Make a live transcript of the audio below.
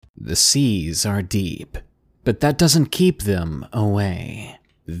The seas are deep, but that doesn't keep them away.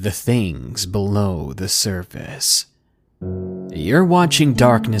 The things below the surface. You're watching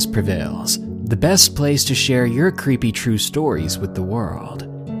Darkness Prevails, the best place to share your creepy true stories with the world,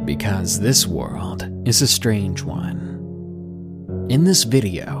 because this world is a strange one. In this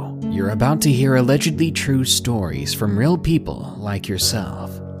video, you're about to hear allegedly true stories from real people like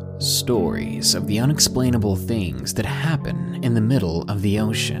yourself. Stories of the unexplainable things that happen in the middle of the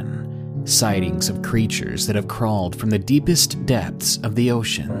ocean. Sightings of creatures that have crawled from the deepest depths of the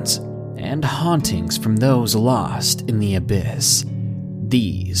oceans, and hauntings from those lost in the abyss.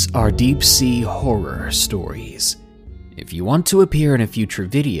 These are deep sea horror stories. If you want to appear in a future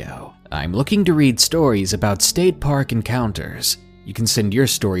video, I'm looking to read stories about state park encounters. You can send your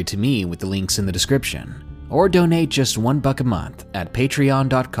story to me with the links in the description, or donate just $1 a month at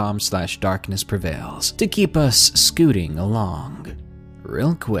patreon.com/darknessprevails to keep us scooting along.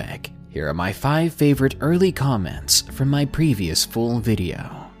 Real quick, here are my 5 favorite early comments from my previous full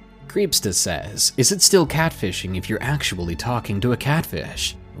video. Creepsta says, is it still catfishing if you're actually talking to a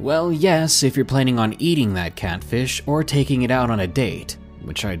catfish? Well, yes, if you're planning on eating that catfish or taking it out on a date,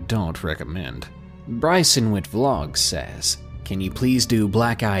 which I don't recommend. Bryson Witt Vlogs says, can you please do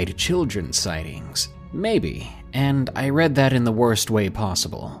black-eyed children sightings? Maybe, and I read that in the worst way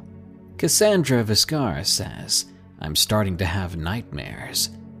possible. Cassandra Viscar says, I'm starting to have nightmares.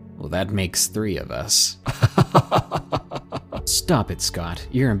 Well, that makes 3 of us. Stop it, Scott.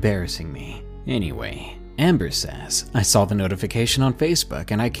 You're embarrassing me. Anyway, Amber says, I saw the notification on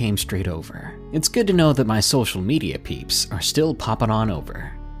Facebook and I came straight over. It's good to know that my social media peeps are still popping on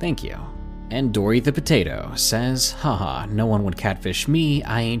over. Thank you. And Dory the Potato says, haha, no one would catfish me,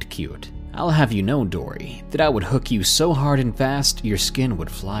 I ain't cute. I'll have you know, Dory, that I would hook you so hard and fast your skin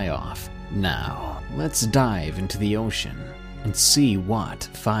would fly off. Now, let's dive into the ocean and see what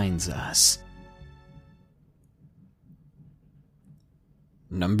finds us.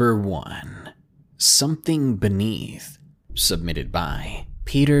 Number 1. Something Beneath, submitted by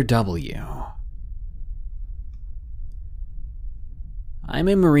Peter W. I'm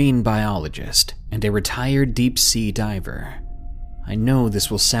a marine biologist and a retired deep-sea diver. I know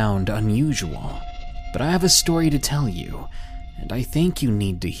this will sound unusual, but I have a story to tell you, and I think you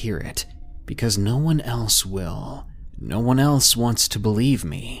need to hear it, because no one else will. No one else wants to believe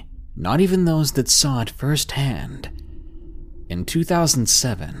me, not even those that saw it firsthand. In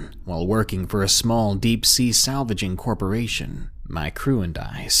 2007, while working for a small deep-sea salvaging corporation, my crew and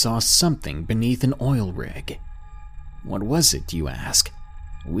I saw something beneath an oil rig. What was it, you ask?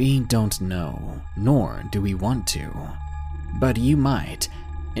 We don't know, nor do we want to. But you might.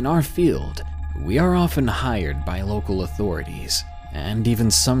 In our field, we are often hired by local authorities, and even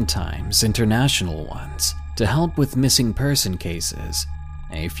sometimes international ones, to help with missing person cases.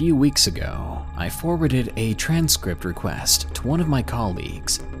 A few weeks ago, I forwarded a transcript request to one of my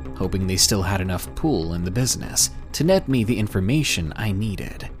colleagues, hoping they still had enough pull in the business to net me the information I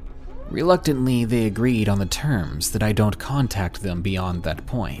needed. Reluctantly, they agreed on the terms that I don't contact them beyond that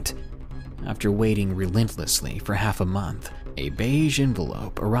point. After waiting relentlessly for half a month, a beige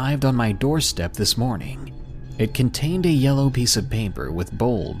envelope arrived on my doorstep this morning. It contained a yellow piece of paper with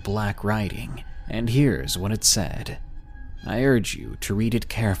bold black writing, and here's what it said. I urge you to read it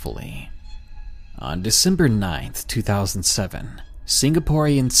carefully. On December 9th, 2007,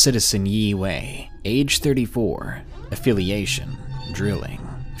 Singaporean citizen Yi Wei, age 34, affiliation, drilling,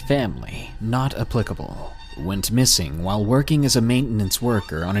 family, not applicable, went missing while working as a maintenance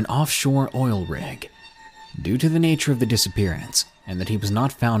worker on an offshore oil rig. Due to the nature of the disappearance, and that he was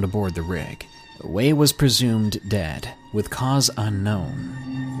not found aboard the rig, Wei was presumed dead, with cause unknown.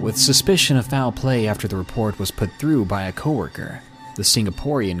 With suspicion of foul play after the report was put through by a coworker, the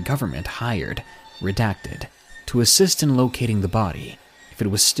Singaporean government hired, redacted, to assist in locating the body if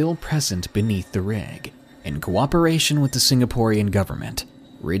it was still present beneath the rig. In cooperation with the Singaporean government,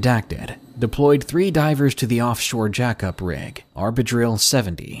 redacted, deployed 3 divers to the offshore jackup rig, Arbadril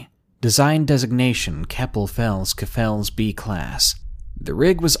 70, design designation Keppel Fells Kefels B class. The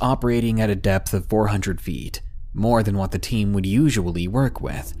rig was operating at a depth of 400 feet, more than what the team would usually work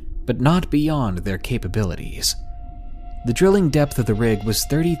with, but not beyond their capabilities. The drilling depth of the rig was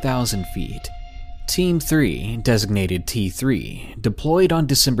 30,000 feet. Team 3, designated T3, deployed on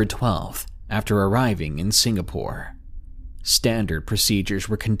December 12th after arriving in Singapore. Standard procedures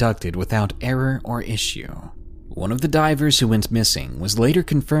were conducted without error or issue. One of the divers who went missing was later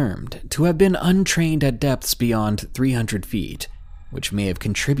confirmed to have been untrained at depths beyond 300 feet, which may have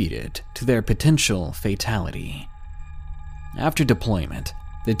contributed to their potential fatality. After deployment,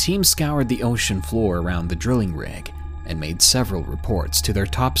 the team scoured the ocean floor around the drilling rig and made several reports to their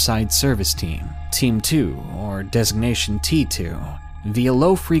topside service team, Team 2 or designation T2, via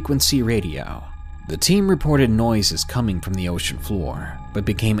low-frequency radio. The team reported noises coming from the ocean floor, but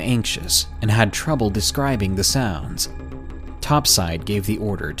became anxious and had trouble describing the sounds. Topside gave the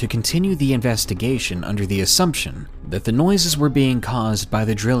order to continue the investigation under the assumption that the noises were being caused by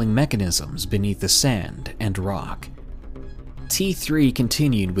the drilling mechanisms beneath the sand and rock. T3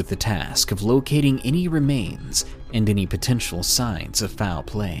 continued with the task of locating any remains and any potential signs of foul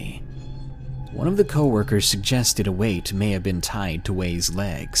play. One of the co-workers suggested a weight may have been tied to Wei's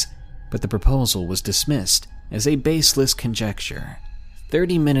legs, but the proposal was dismissed as a baseless conjecture.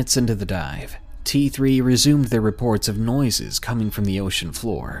 30 minutes into the dive, T3 resumed their reports of noises coming from the ocean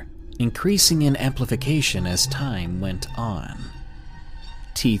floor, increasing in amplification as time went on.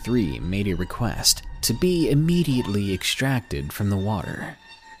 T3 made a request to be immediately extracted from the water.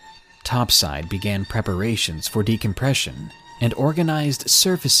 Topside began preparations for decompression and organized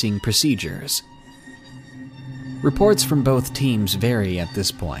surfacing procedures. Reports from both teams vary at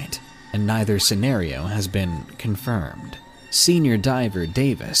this point, and neither scenario has been confirmed. Senior diver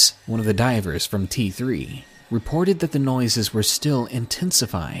Davis, one of the divers from T3, reported that the noises were still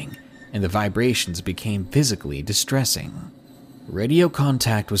intensifying and the vibrations became physically distressing. Radio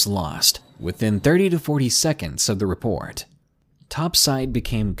contact was lost within 30 to 40 seconds of the report. Topside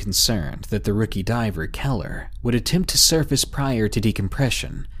became concerned that the rookie diver Keller would attempt to surface prior to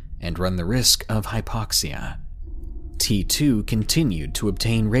decompression and run the risk of hypoxia. T2 continued to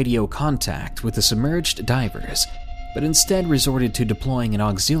obtain radio contact with the submerged divers, but instead resorted to deploying an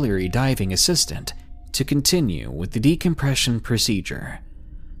auxiliary diving assistant to continue with the decompression procedure.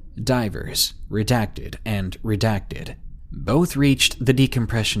 Divers, redacted and redacted, both reached the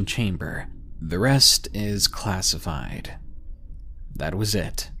decompression chamber. The rest is classified. That was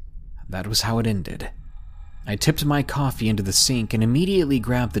it. That was how it ended. I tipped my coffee into the sink and immediately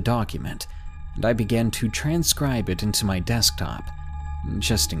grabbed the document, and I began to transcribe it into my desktop,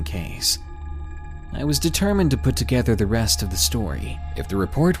 just in case. I was determined to put together the rest of the story. If the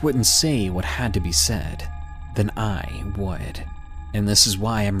report wouldn't say what had to be said, then I would. And this is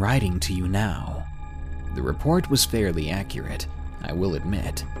why I'm writing to you now. The report was fairly accurate, I will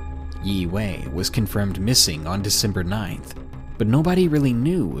admit. Yi Wei was confirmed missing on December 9th, but nobody really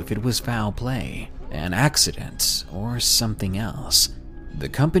knew if it was foul play, an accident, or something else. The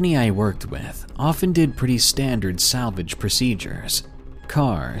company I worked with often did pretty standard salvage procedures.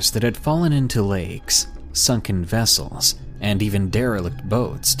 Cars that had fallen into lakes, sunken vessels, and even derelict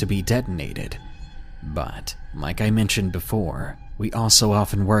boats to be detonated. But, like I mentioned before, we also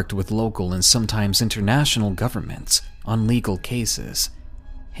often worked with local and sometimes international governments on legal cases,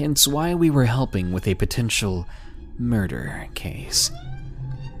 hence why we were helping with a potential murder case.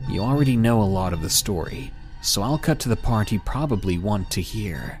 You already know a lot of the story, so I'll cut to the part you probably want to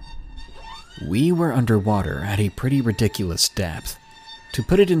hear. We were underwater at a pretty ridiculous depth. To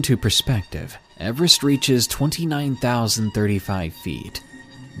put it into perspective, Everest reaches 29,035 feet.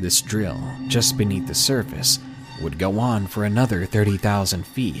 This drill, just beneath the surface, would go on for another 30,000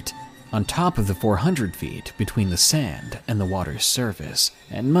 feet, on top of the 400 feet between the sand and the water's surface,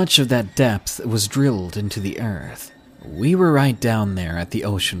 and much of that depth was drilled into the earth. We were right down there at the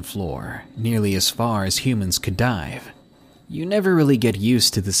ocean floor, nearly as far as humans could dive. You never really get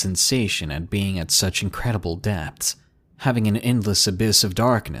used to the sensation at being at such incredible depths, having an endless abyss of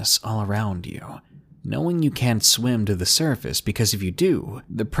darkness all around you, knowing you can't swim to the surface because if you do,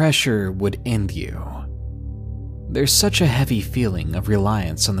 the pressure would end you. There's such a heavy feeling of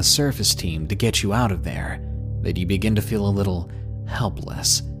reliance on the surface team to get you out of there that you begin to feel a little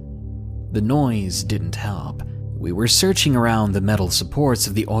helpless. The noise didn't help. We were searching around the metal supports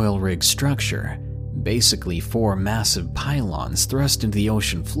of the oil rig structure, basically 4 massive pylons thrust into the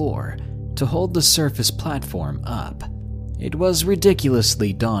ocean floor to hold the surface platform up. It was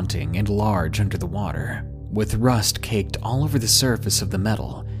ridiculously daunting and large under the water, with rust caked all over the surface of the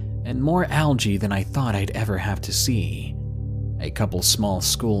metal, and more algae than I thought I'd ever have to see. A couple small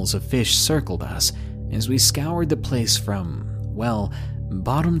schools of fish circled us as we scoured the place from, well,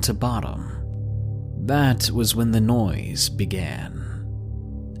 bottom to bottom. That was when the noise began.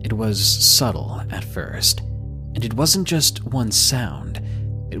 It was subtle at first, and it wasn't just one sound.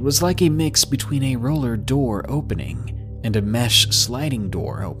 It was like a mix between a roller door opening and a mesh sliding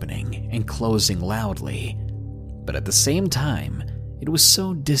door opening and closing loudly. But at the same time, it was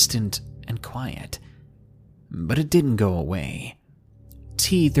so distant and quiet. But it didn't go away.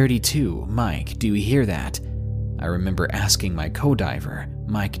 T-32, Mike, do you hear that? I remember asking my co-diver,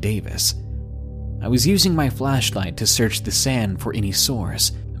 Mike Davis. I was using my flashlight to search the sand for any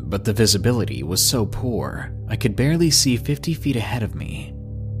source, but the visibility was so poor I could barely see 50 feet ahead of me.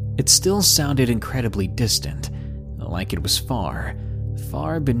 It still sounded incredibly distant, like it was far,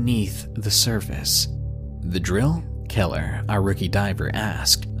 far beneath the surface. "The drill?" Keller, our rookie diver,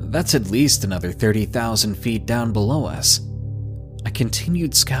 asked. "That's at least another 30,000 feet down below us." I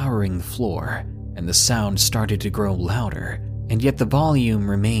continued scouring the floor, and the sound started to grow louder, and yet the volume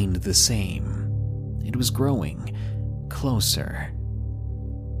remained the same. It was growing closer.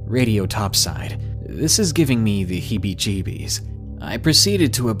 "Radio topside. This is giving me the heebie-jeebies." I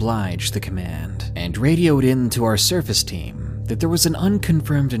proceeded to oblige the command, and radioed in to our surface team that there was an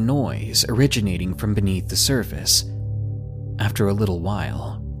unconfirmed noise originating from beneath the surface. After a little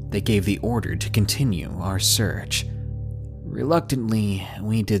while, they gave the order to continue our search. Reluctantly,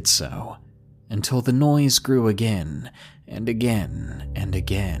 we did so, until the noise grew again, and again, and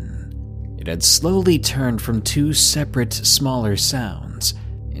again. It had slowly turned from two separate, smaller sounds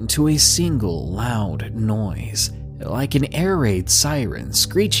into a single loud noise, like an air raid siren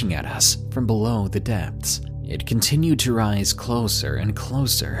screeching at us from below the depths. It continued to rise closer and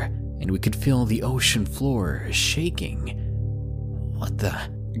closer, and we could feel the ocean floor shaking. "What the?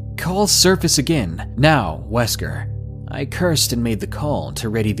 Call surface again, now, Wesker." I cursed and made the call to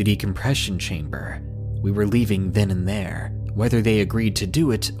ready the decompression chamber. We were leaving then and there, whether they agreed to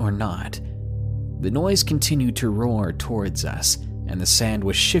do it or not. The noise continued to roar towards us, and the sand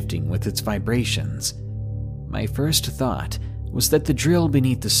was shifting with its vibrations. My first thought was that the drill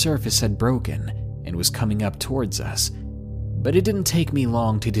beneath the surface had broken and was coming up towards us, but it didn't take me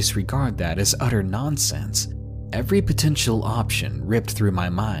long to disregard that as utter nonsense. Every potential option ripped through my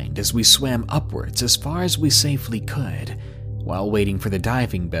mind as we swam upwards as far as we safely could, while waiting for the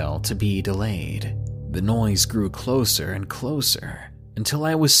diving bell to be delayed. The noise grew closer and closer, until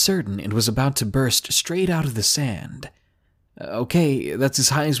I was certain it was about to burst straight out of the sand. "Okay, that's as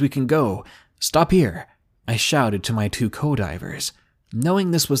high as we can go. Stop here," I shouted to my two co-divers,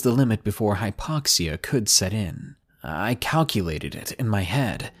 knowing this was the limit before hypoxia could set in. I calculated it in my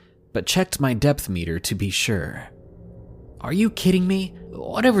head, but checked my depth meter to be sure. "Are you kidding me?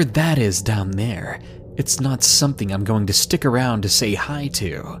 Whatever that is down there, it's not something I'm going to stick around to say hi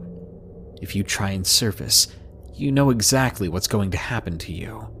to. If you try and surface, you know exactly what's going to happen to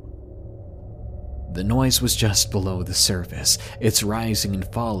you." The noise was just below the surface. Its rising and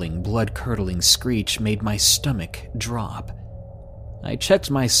falling, blood-curdling screech made my stomach drop. I checked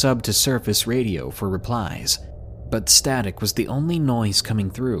my sub-to-surface radio for replies, but static was the only noise coming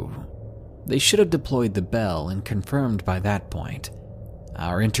through. They should have deployed the bell and confirmed by that point.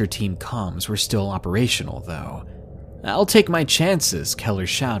 Our inter-team comms were still operational, though. "I'll take my chances," Keller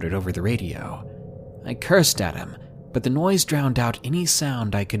shouted over the radio. I cursed at him, but the noise drowned out any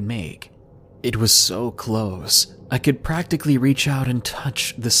sound I could make. It was so close, I could practically reach out and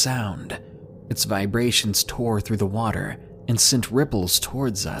touch the sound. Its vibrations tore through the water and sent ripples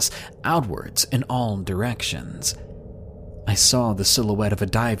towards us, outwards in all directions. I saw the silhouette of a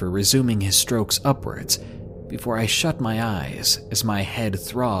diver resuming his strokes upwards before I shut my eyes as my head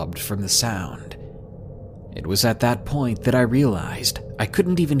throbbed from the sound. It was at that point that I realized I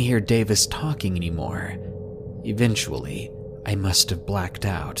couldn't even hear Davis talking anymore. Eventually, I must have blacked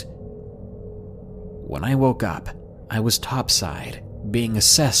out. When I woke up, I was topside, being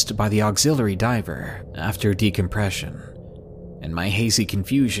assessed by the auxiliary diver after decompression. In my hazy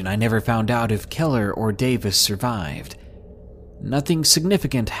confusion, I never found out if Keller or Davis survived. Nothing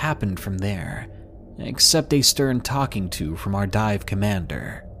significant happened from there, except a stern talking to from our dive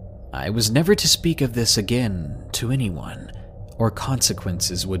commander. I was never to speak of this again to anyone, or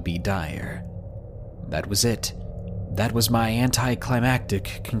consequences would be dire. That was it. That was my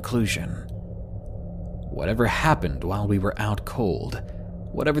anticlimactic conclusion. Whatever happened while we were out cold,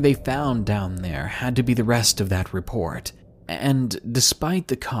 whatever they found down there had to be the rest of that report. And despite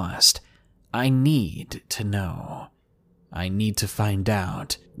the cost, I need to know. I need to find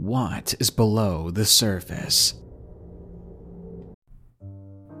out what is below the surface.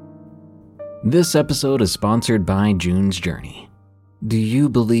 This episode is sponsored by June's Journey. Do you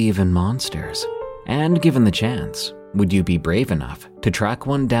believe in monsters? And given the chance, would you be brave enough to track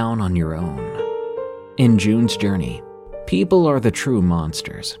one down on your own? In June's Journey, people are the true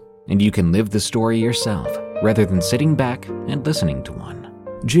monsters, and you can live the story yourself rather than sitting back and listening to one.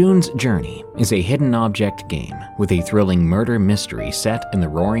 June's Journey is a hidden object game with a thrilling murder mystery set in the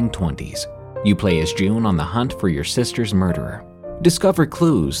Roaring '20s. You play as June on the hunt for your sister's murderer. Discover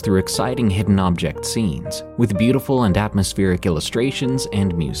clues through exciting hidden object scenes with beautiful and atmospheric illustrations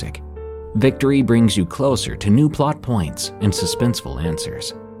and music. Victory brings you closer to new plot points and suspenseful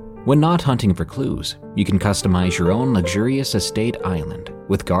answers. When not hunting for clues, you can customize your own luxurious estate island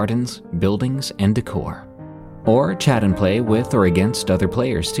with gardens, buildings, and decor. Or chat and play with or against other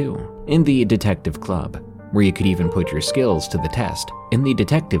players too, in the Detective Club, where you could even put your skills to the test in the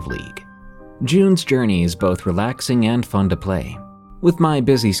Detective League. June's Journey is both relaxing and fun to play. With my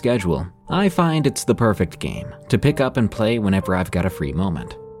busy schedule, I find it's the perfect game to pick up and play whenever I've got a free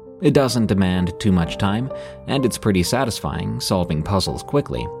moment. It doesn't demand too much time, and it's pretty satisfying solving puzzles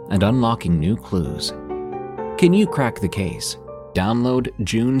quickly and unlocking new clues. Can you crack the case? Download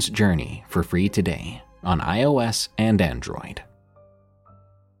June's Journey for free today on iOS and Android.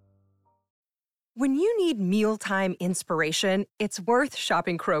 When you need mealtime inspiration, it's worth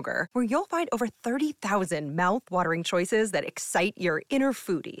shopping Kroger, where you'll find over 30,000 mouth-watering choices that excite your inner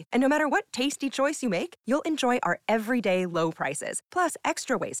foodie. And no matter what tasty choice you make, you'll enjoy our everyday low prices, plus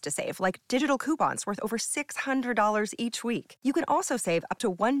extra ways to save, like digital coupons worth over $600 each week. You can also save up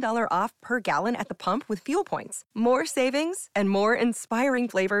to $1 off per gallon at the pump with fuel points. More savings and more inspiring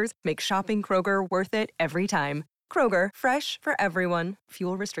flavors make shopping Kroger worth it every time. Kroger, fresh for everyone.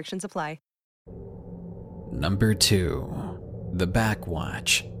 Fuel restrictions apply. Number 2, The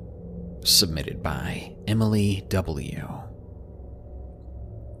Backwatch, submitted by Emily W.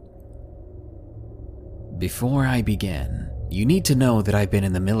 Before I begin, you need to know that I've been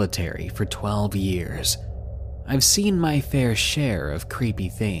in the military for 12 years. I've seen my fair share of creepy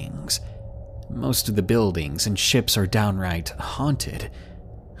things. Most of the buildings and ships are downright haunted.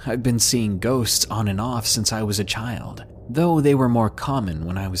 I've been seeing ghosts on and off since I was a child, though they were more common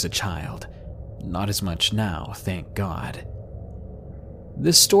when I was a child. Not as much now, thank God.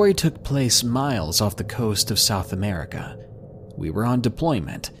 This story took place miles off the coast of South America. We were on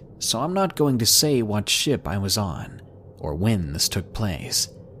deployment, so I'm not going to say what ship I was on, or when this took place.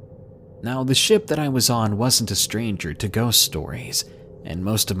 Now, the ship that I was on wasn't a stranger to ghost stories, and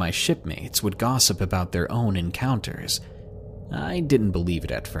most of my shipmates would gossip about their own encounters. I didn't believe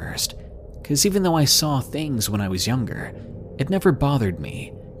it at first, because even though I saw things when I was younger, it never bothered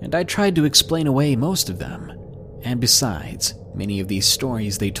me, and I tried to explain away most of them. And besides, many of these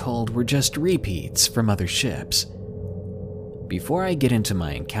stories they told were just repeats from other ships. Before I get into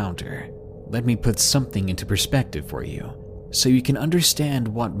my encounter, let me put something into perspective for you, so you can understand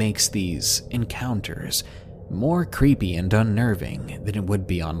what makes these encounters more creepy and unnerving than it would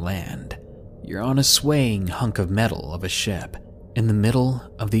be on land. You're on a swaying hunk of metal of a ship, in the middle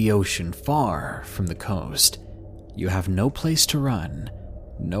of the ocean far from the coast. You have no place to run,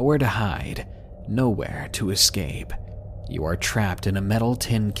 nowhere to hide, nowhere to escape. You are trapped in a metal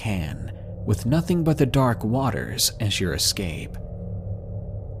tin can with nothing but the dark waters as your escape.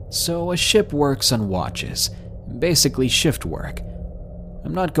 So a ship works on watches, basically shift work.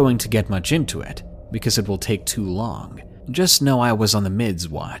 I'm not going to get much into it because it will take too long. Just know I was on the mids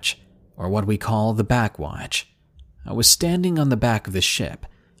watch, or what we call the back watch. I was standing on the back of the ship,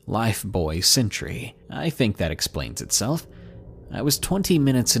 lifebuoy sentry. I think that explains itself. I was 20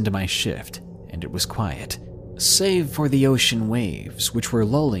 minutes into my shift, and it was quiet, save for the ocean waves which were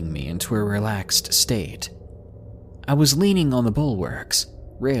lulling me into a relaxed state. I was leaning on the bulwarks,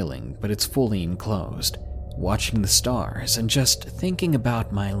 railing but it's fully enclosed, watching the stars and just thinking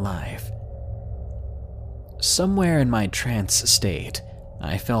about my life. Somewhere in my trance state,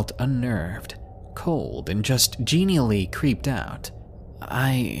 I felt unnerved, cold, and just genially creeped out.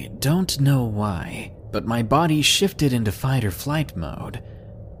 I don't know why, but my body shifted into fight or flight mode.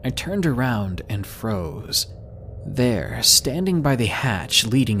 I turned around and froze. There, standing by the hatch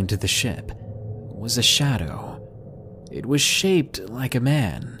leading into the ship, was a shadow. It was shaped like a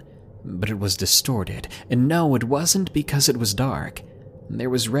man, but it was distorted, and no, it wasn't because it was dark. There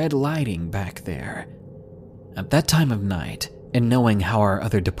was red lighting back there. At that time of night, and knowing how our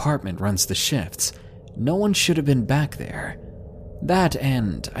other department runs the shifts, no one should have been back there. That,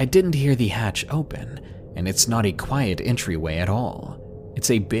 and I didn't hear the hatch open, and it's not a quiet entryway at all. It's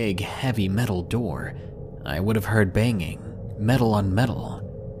a big, heavy metal door. I would have heard banging, metal on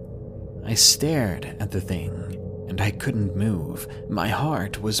metal. I stared at the thing, and I couldn't move. My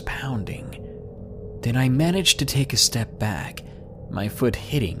heart was pounding. Then I managed to take a step back, my foot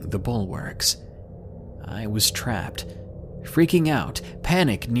hitting the bulwarks. I was trapped. Freaking out,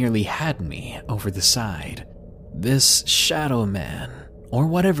 panic nearly had me over the side. This shadow man, or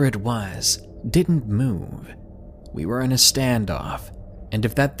whatever it was, didn't move. We were in a standoff, and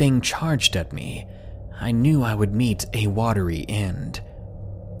if that thing charged at me, I knew I would meet a watery end.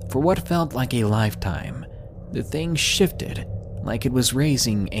 For what felt like a lifetime, the thing shifted like it was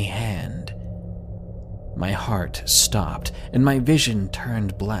raising a hand. My heart stopped, and my vision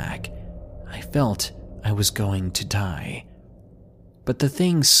turned black. I felt I was going to die. but the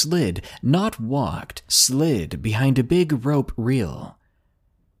thing slid, not walked, slid behind a big rope reel.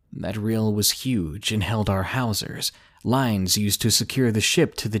 That reel was huge and held our hawsers, lines used to secure the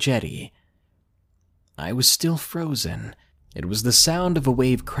ship to the jetty. I was still frozen. It was the sound of a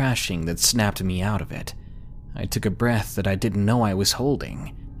wave crashing that snapped me out of it. I took a breath that I didn't know I was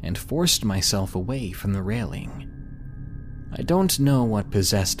holding and forced myself away from the railing. I don't know what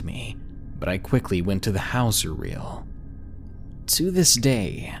possessed me, but I quickly went to the hawser reel. To this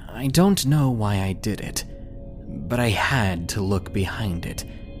day, I don't know why I did it, but I had to look behind it.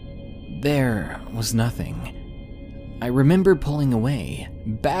 There was nothing. I remember pulling away,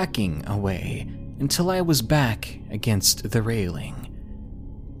 backing away, until I was back against the railing.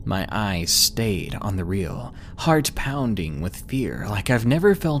 My eyes stayed on the reel, heart pounding with fear like I've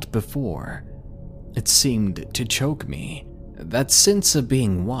never felt before. It seemed to choke me. That sense of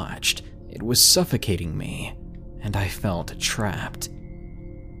being watched, it was suffocating me, and I felt trapped.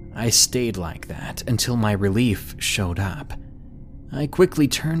 I stayed like that until my relief showed up. I quickly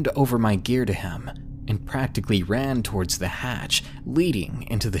turned over my gear to him and practically ran towards the hatch leading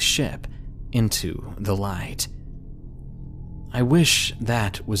into the ship, into the light. I wish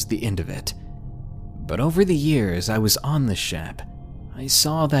that was the end of it, but over the years I was on the ship, I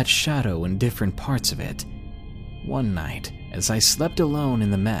saw that shadow in different parts of it. One night, as I slept alone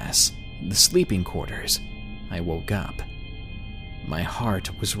in the mess, the sleeping quarters, I woke up. My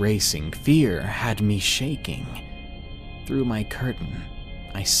heart was racing, fear had me shaking. Through my curtain,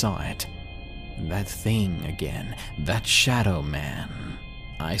 I saw it. That thing again, that shadow man.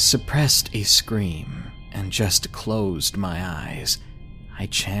 I suppressed a scream and just closed my eyes. I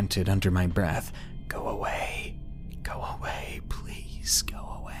chanted under my breath, "Go away, please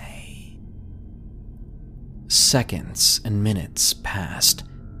go away." Seconds and minutes passed,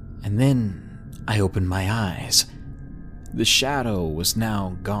 and then I opened my eyes. The shadow was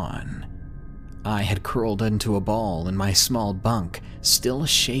now gone. I had curled into a ball in my small bunk, still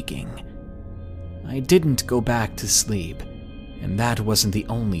shaking. I didn't go back to sleep, and that wasn't the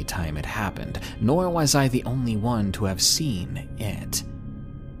only time it happened, nor was I the only one to have seen it.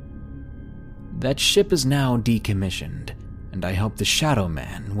 That ship is now decommissioned, and I hope the Shadow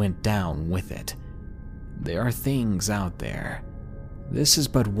Man went down with it. There are things out there. This is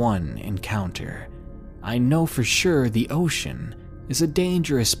but one encounter. I know for sure the ocean is a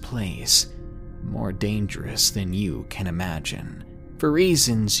dangerous place, more dangerous than you can imagine, for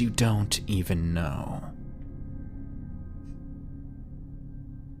reasons you don't even know.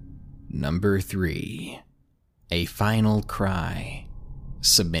 Number 3. A Final Cry,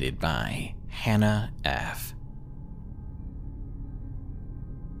 submitted by Hannah F.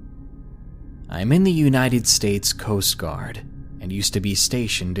 I'm in the United States Coast Guard and used to be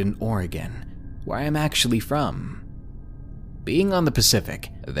stationed in Oregon, where I'm actually from. Being on the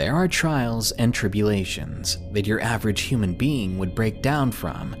Pacific, there are trials and tribulations that your average human being would break down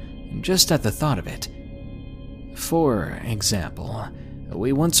from just at the thought of it. For example,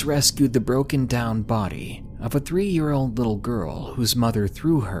 we once rescued the broken down body of a 3-year-old little girl whose mother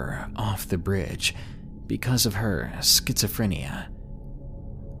threw her off the bridge because of her schizophrenia.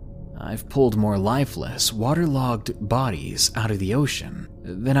 I've pulled more lifeless, waterlogged bodies out of the ocean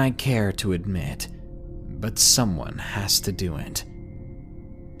than I care to admit, but someone has to do it.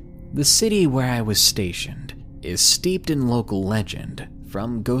 The city where I was stationed is steeped in local legend,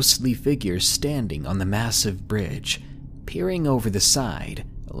 from ghostly figures standing on the massive bridge, peering over the side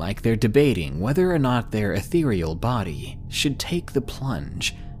like they're debating whether or not their ethereal body should take the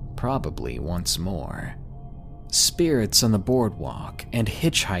plunge, probably once more. Spirits on the boardwalk and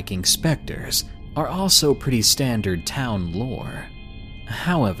hitchhiking specters are also pretty standard town lore.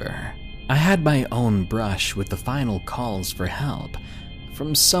 However, I had my own brush with the final calls for help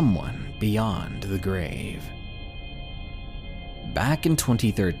from someone beyond the grave. Back in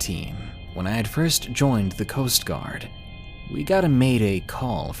 2013, when I had first joined the Coast Guard, we got a Mayday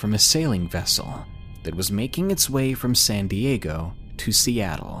call from a sailing vessel that was making its way from San Diego to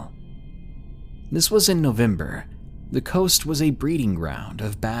Seattle. This was in November. The coast was a breeding ground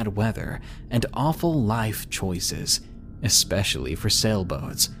of bad weather and awful life choices, especially for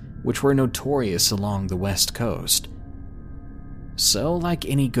sailboats, which were notorious along the west coast. So, like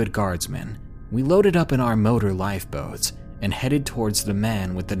any good guardsman, we loaded up in our motor lifeboats and headed towards the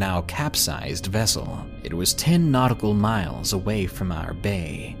man with the now capsized vessel. It was 10 nautical miles away from our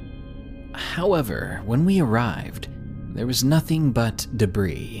bay. However, when we arrived, there was nothing but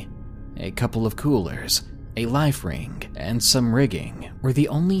debris. A couple of coolers, a life ring, and some rigging were the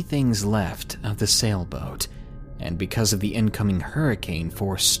only things left of the sailboat, and because of the incoming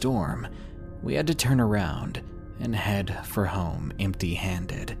hurricane-force storm, we had to turn around and head for home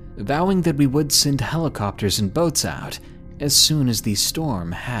empty-handed, vowing that we would send helicopters and boats out as soon as the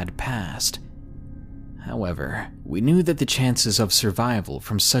storm had passed. However, we knew that the chances of survival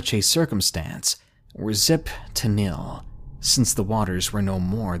from such a circumstance were zip to nil, since the waters were no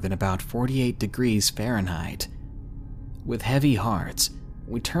more than about 48 degrees Fahrenheit. With heavy hearts,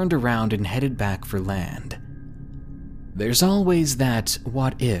 we turned around and headed back for land. There's always that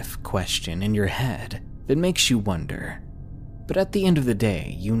what-if question in your head that makes you wonder, but at the end of the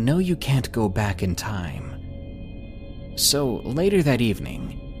day, you know you can't go back in time. So later that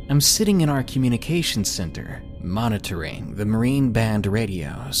evening, I'm sitting in our communications center, monitoring the Marine Band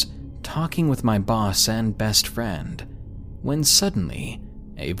radios, talking with my boss and best friend, when suddenly,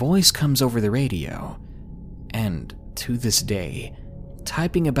 a voice comes over the radio, and to this day,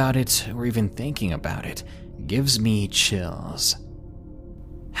 typing about it or even thinking about it gives me chills.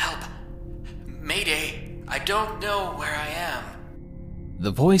 Help! Mayday! I don't know where I am.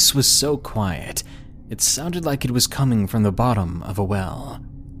 The voice was so quiet, it sounded like it was coming from the bottom of a well.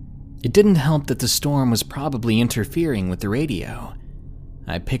 It didn't help that the storm was probably interfering with the radio.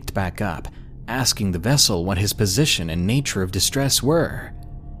 I picked back up, asking the vessel what his position and nature of distress were.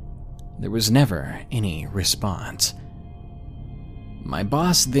 There was never any response. My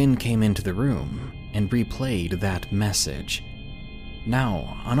boss then came into the room and replayed that message.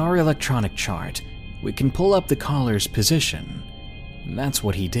 Now, on our electronic chart, we can pull up the caller's position. That's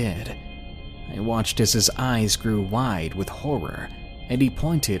what he did. I watched as his eyes grew wide with horror, and he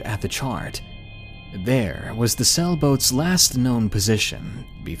pointed at the chart. There was the sailboat's last known position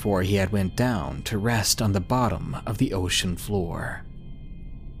before he had went down to rest on the bottom of the ocean floor.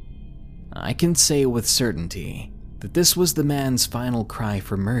 I can say with certainty that this was the man's final cry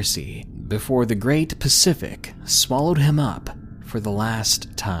for mercy before the great Pacific swallowed him up for the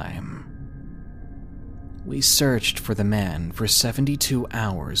last time. We searched for the man for 72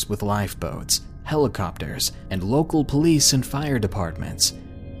 hours with lifeboats, helicopters, and local police and fire departments,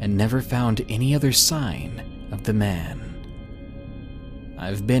 and never found any other sign of the man.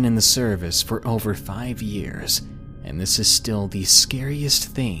 I've been in the service for over 5 years, and this is still the scariest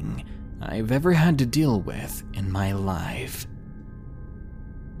thing I've ever had to deal with in my life.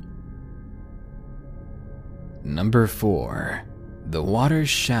 Number 4. The Water's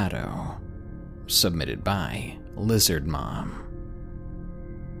Shadow. Submitted by Lizard Mom.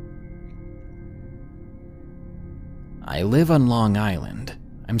 I live on Long Island.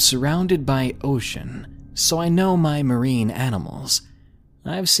 I'm surrounded by ocean, so I know my marine animals.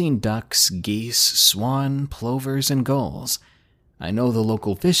 I've seen ducks, geese, swan, plovers, and gulls. I know the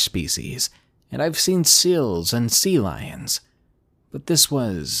local fish species, and I've seen seals and sea lions. But this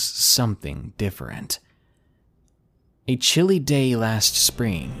was something different. A chilly day last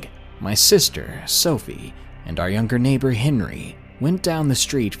spring, my sister, Sophie, and our younger neighbor, Henry, went down the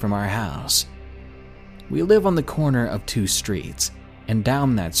street from our house. We live on the corner of 2 streets, and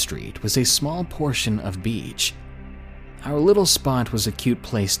down that street was a small portion of beach. Our little spot was a cute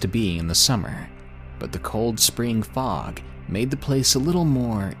place to be in the summer, but the cold spring fog made the place a little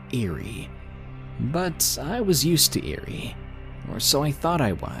more eerie. But I was used to eerie, or so I thought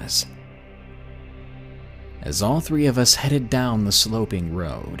I was. As all 3 of us headed down the sloping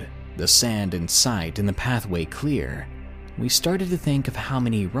road, the sand in sight and the pathway clear, we started to think of how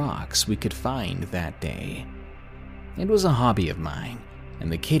many rocks we could find that day. It was a hobby of mine,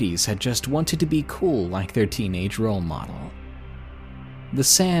 and the kiddies had just wanted to be cool like their teenage role model. The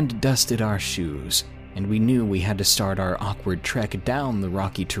sand dusted our shoes, and we knew we had to start our awkward trek down the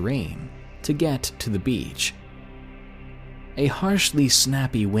rocky terrain to get to the beach. A harshly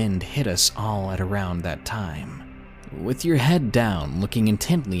snappy wind hit us all at around that time. With your head down, looking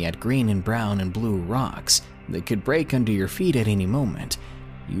intently at green and brown and blue rocks that could break under your feet at any moment,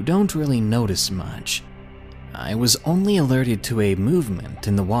 you don't really notice much. I was only alerted to a movement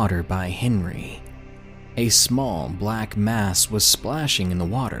in the water by Henry. A small black mass was splashing in the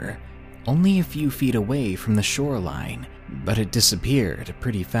water, only a few feet away from the shoreline, but it disappeared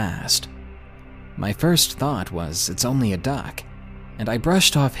pretty fast. My first thought was it's only a duck, and I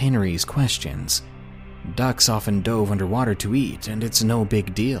brushed off Henry's questions. Ducks often dove underwater to eat, and it's no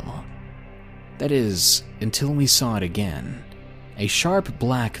big deal. That is, until we saw it again. A sharp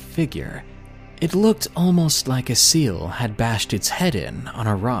black figure. It looked almost like a seal had bashed its head in on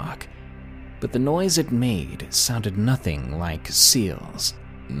a rock, but the noise it made sounded nothing like seals.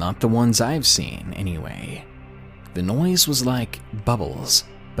 Not the ones I've seen, anyway. The noise was like bubbles,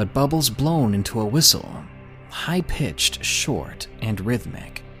 but bubbles blown into a whistle, high-pitched, short, and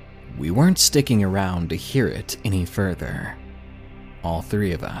rhythmic. We weren't sticking around to hear it any further. All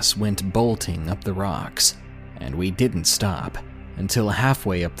 3 of us went bolting up the rocks, and we didn't stop until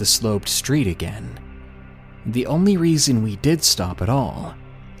halfway up the sloped street again. The only reason we did stop at all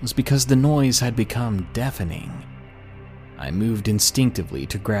was because the noise had become deafening. I moved instinctively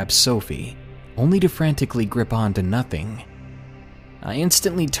to grab Sophie, only to frantically grip onto nothing. I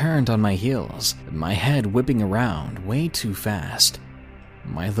instantly turned on my heels, my head whipping around way too fast.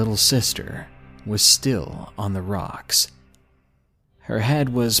 My little sister was still on the rocks. Her head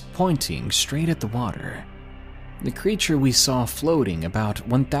was pointing straight at the water. The creature we saw floating about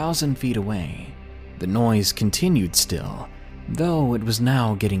 1,000 feet away. The noise continued still, though it was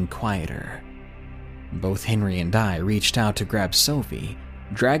now getting quieter. Both Henry and I reached out to grab Sophie,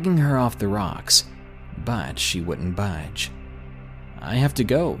 dragging her off the rocks, but she wouldn't budge. "I have to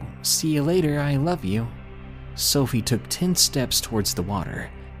go. See you later, I love you." Sophie took 10 steps towards the water,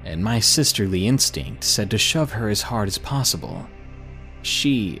 and my sisterly instinct said to shove her as hard as possible.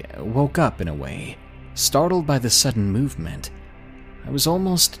 She woke up in a way, startled by the sudden movement. I was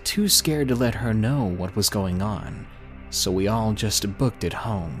almost too scared to let her know what was going on, so we all just booked it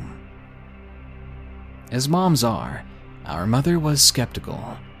home. As moms are, our mother was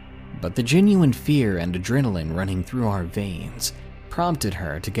skeptical, but the genuine fear and adrenaline running through our veins prompted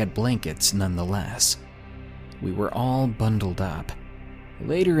her to get blankets nonetheless. We were all bundled up.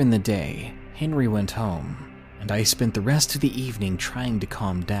 Later in the day, Henry went home, and I spent the rest of the evening trying to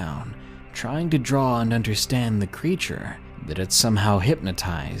calm down, trying to draw and understand the creature that had somehow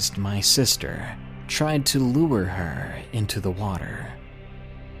hypnotized my sister, tried to lure her into the water.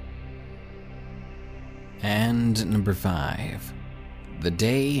 And number 5, The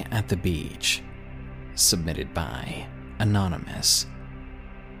Day at the Beach, submitted by Anonymous.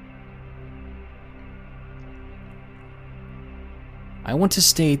 I want to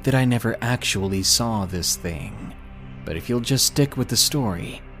state that I never actually saw this thing, but if you'll just stick with the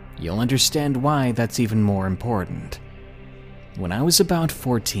story, you'll understand why that's even more important. When I was about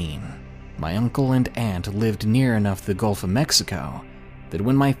 14, my uncle and aunt lived near enough the Gulf of Mexico that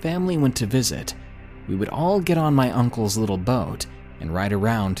when my family went to visit, we would all get on my uncle's little boat and ride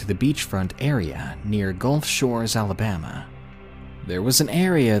around to the beachfront area near Gulf Shores, Alabama. There was an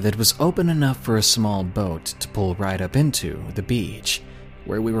area that was open enough for a small boat to pull right up into the beach,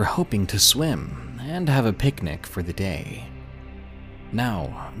 where we were hoping to swim and have a picnic for the day.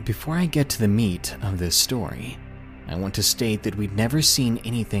 Now, before I get to the meat of this story, I want to state that we'd never seen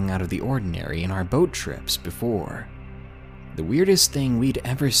anything out of the ordinary in our boat trips before. The weirdest thing we'd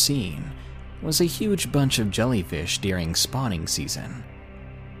ever seen was a huge bunch of jellyfish during spawning season.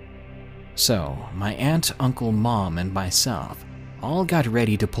 So, my aunt, uncle, mom, and myself all got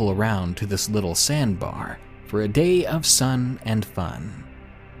ready to pull around to this little sandbar for a day of sun and fun.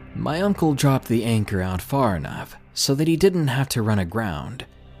 My uncle dropped the anchor out far enough so that he didn't have to run aground,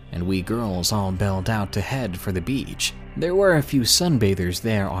 and we girls all bailed out to head for the beach. There were a few sunbathers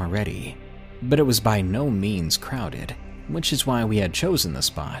there already, but it was by no means crowded, which is why we had chosen the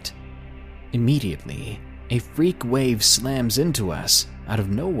spot. Immediately, a freak wave slams into us out of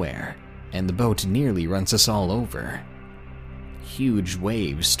nowhere, and the boat nearly runs us all over. Huge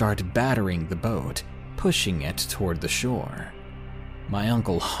waves start battering the boat, pushing it toward the shore. My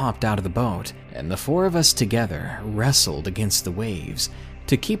uncle hopped out of the boat, and the 4 of us together wrestled against the waves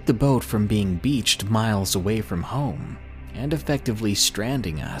to keep the boat from being beached miles away from home and effectively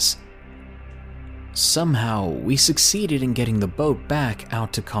stranding us. Somehow, we succeeded in getting the boat back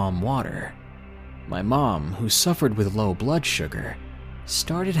out to calm water. My mom, who suffered with low blood sugar,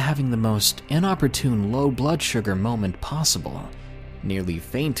 started having the most inopportune low blood sugar moment possible, nearly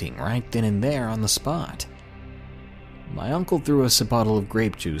fainting right then and there on the spot. My uncle threw us a bottle of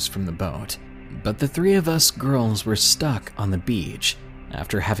grape juice from the boat, but the 3 of us girls were stuck on the beach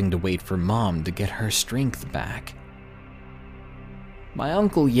after having to wait for Mom to get her strength back. My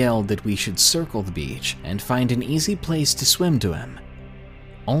uncle yelled that we should circle the beach and find an easy place to swim to him.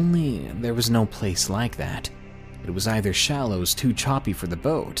 Only there was no place like that. It was either shallows too choppy for the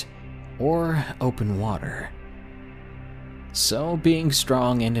boat, or open water. So, being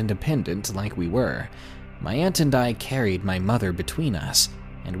strong and independent like we were, my aunt and I carried my mother between us,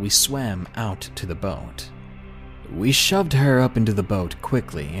 and we swam out to the boat. We shoved her up into the boat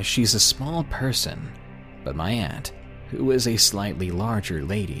quickly as she's a small person, but my aunt, who is a slightly larger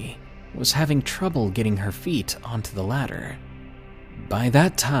lady, was having trouble getting her feet onto the ladder. By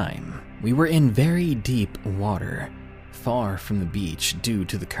that time, we were in very deep water, far from the beach due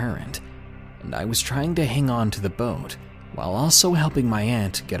to the current, and I was trying to hang on to the boat while also helping my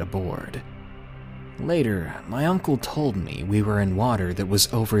aunt get aboard. Later, my uncle told me we were in water that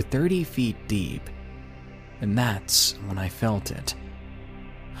was over 30 feet deep, and that's when I felt it.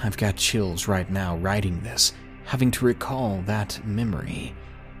 I've got chills right now writing this, having to recall that memory.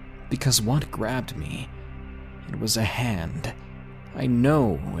 Because what grabbed me? It was a hand. I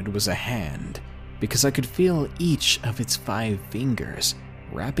know it was a hand, because I could feel each of its 5 fingers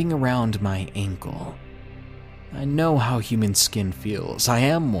wrapping around my ankle. I know how human skin feels. I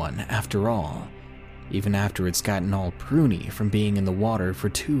am one, after all, even after it's gotten all pruny from being in the water for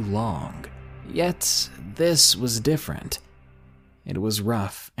too long. Yet, this was different. It was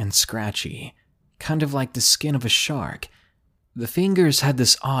rough and scratchy, kind of like the skin of a shark. The fingers had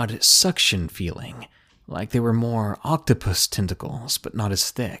this odd suction feeling, like they were more octopus tentacles, but not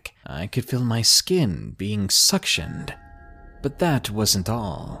as thick. I could feel my skin being suctioned. But that wasn't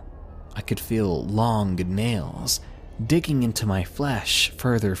all. I could feel long nails digging into my flesh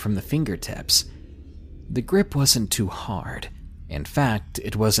further from the fingertips. The grip wasn't too hard. In fact,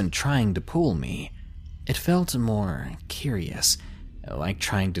 it wasn't trying to pull me. It felt more curious, like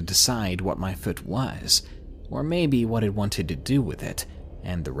trying to decide what my foot was, or maybe what it wanted to do with it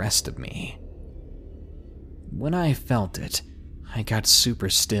and the rest of me. When I felt it, I got super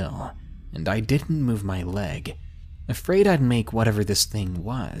still, and I didn't move my leg, afraid I'd make whatever this thing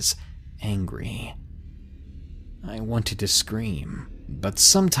was angry. I wanted to scream, but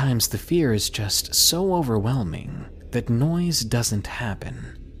sometimes the fear is just so overwhelming that noise doesn't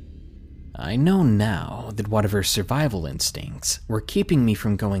happen. I know now that whatever survival instincts were keeping me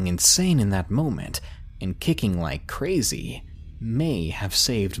from going insane in that moment and kicking like crazy may have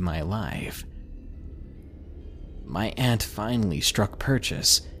saved my life. My aunt finally struck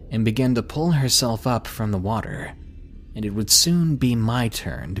purchase and began to pull herself up from the water, and it would soon be my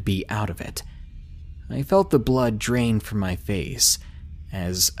turn to be out of it. I felt the blood drain from my face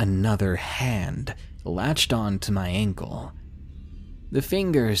as another hand latched on to my ankle. The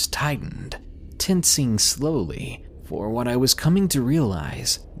fingers tightened, tensing slowly for what I was coming to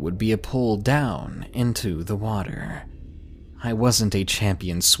realize would be a pull down into the water. I wasn't a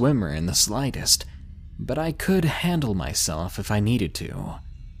champion swimmer in the slightest, but I could handle myself if I needed to.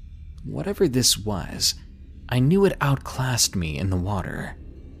 Whatever this was, I knew it outclassed me in the water.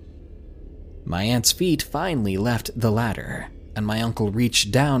 My aunt's feet finally left the ladder, and my uncle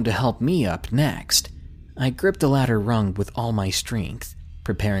reached down to help me up next. I gripped the ladder rung with all my strength,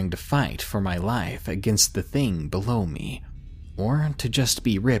 preparing to fight for my life against the thing below me, or to just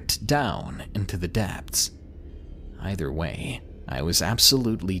be ripped down into the depths. Either way, I was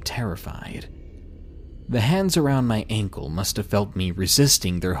absolutely terrified. The hands around my ankle must have felt me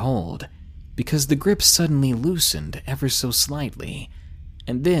resisting their hold, because the grip suddenly loosened ever so slightly,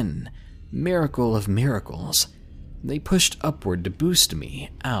 and then, miracle of miracles, they pushed upward to boost me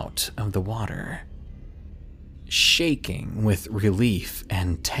out of the water. Shaking with relief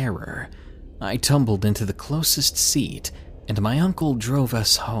and terror, I tumbled into the closest seat, and my uncle drove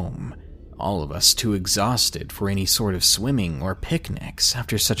us home, all of us too exhausted for any sort of swimming or picnics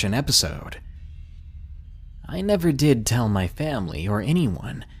after such an episode. I never did tell my family or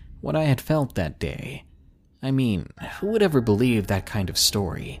anyone what I had felt that day. I mean, who would ever believe that kind of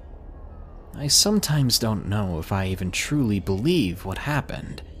story? I sometimes don't know if I even truly believe what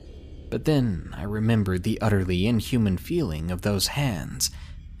happened, but then I remembered the utterly inhuman feeling of those hands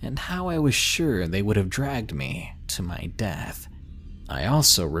and how I was sure they would have dragged me to my death. I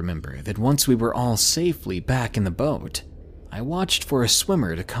also remember that once we were all safely back in the boat, I watched for a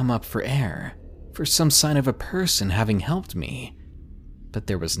swimmer to come up for air, for some sign of a person having helped me, but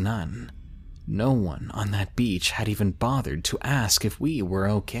there was none. No one on that beach had even bothered to ask if we were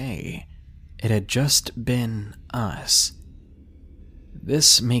okay. It had just been us.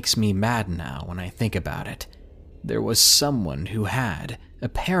 This makes me mad now when I think about it. There was someone who had,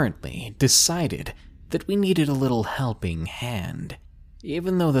 apparently, decided that we needed a little helping hand.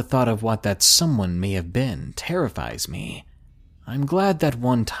 Even though the thought of what that someone may have been terrifies me, I'm glad that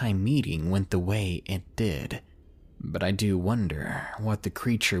one-time meeting went the way it did. But I do wonder what the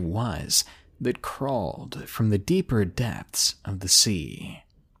creature was that crawled from the deeper depths of the sea.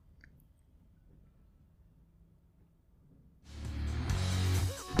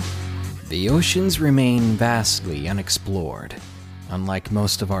 The oceans remain vastly unexplored. Unlike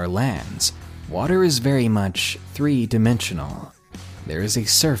most of our lands, water is very much three-dimensional. There is a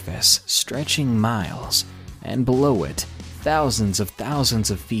surface stretching miles, and below it, thousands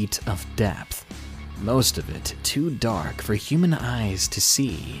of feet of depth, most of it too dark for human eyes to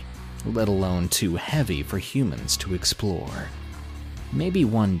see, let alone too heavy for humans to explore. Maybe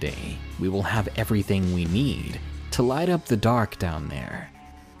one day we will have everything we need to light up the dark down there.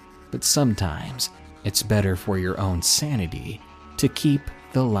 But sometimes it's better for your own sanity to keep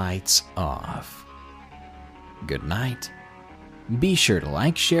the lights off. Good night. Be sure to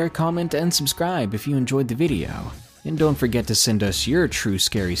like, share, comment, and subscribe if you enjoyed the video. And don't forget to send us your true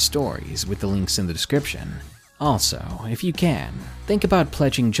scary stories with the links in the description. Also, if you can, think about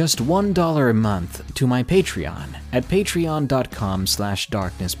pledging just $1 a month to my Patreon at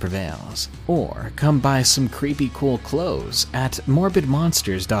patreon.com/darknessprevails. Or come buy some creepy cool clothes at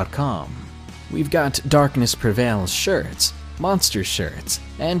morbidmonsters.com. We've got Darkness Prevails shirts, monster shirts,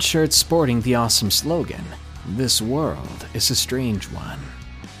 and shirts sporting the awesome slogan, "This world is a strange one."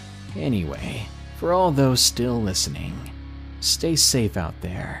 Anyway, for all those still listening, stay safe out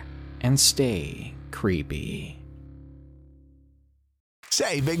there and stay creepy.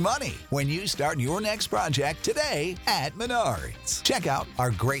 Save big money when you start your next project today at Menards. Check out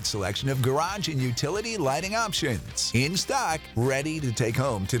our great selection of garage and utility lighting options. In stock, ready to take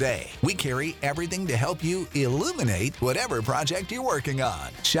home today. We carry everything to help you illuminate whatever project you're working on.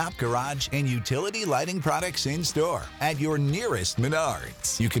 Shop garage and utility lighting products in store at your nearest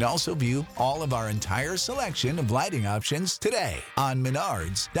Menards. You can also view all of our entire selection of lighting options today on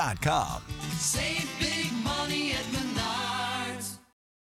Menards.com. Save big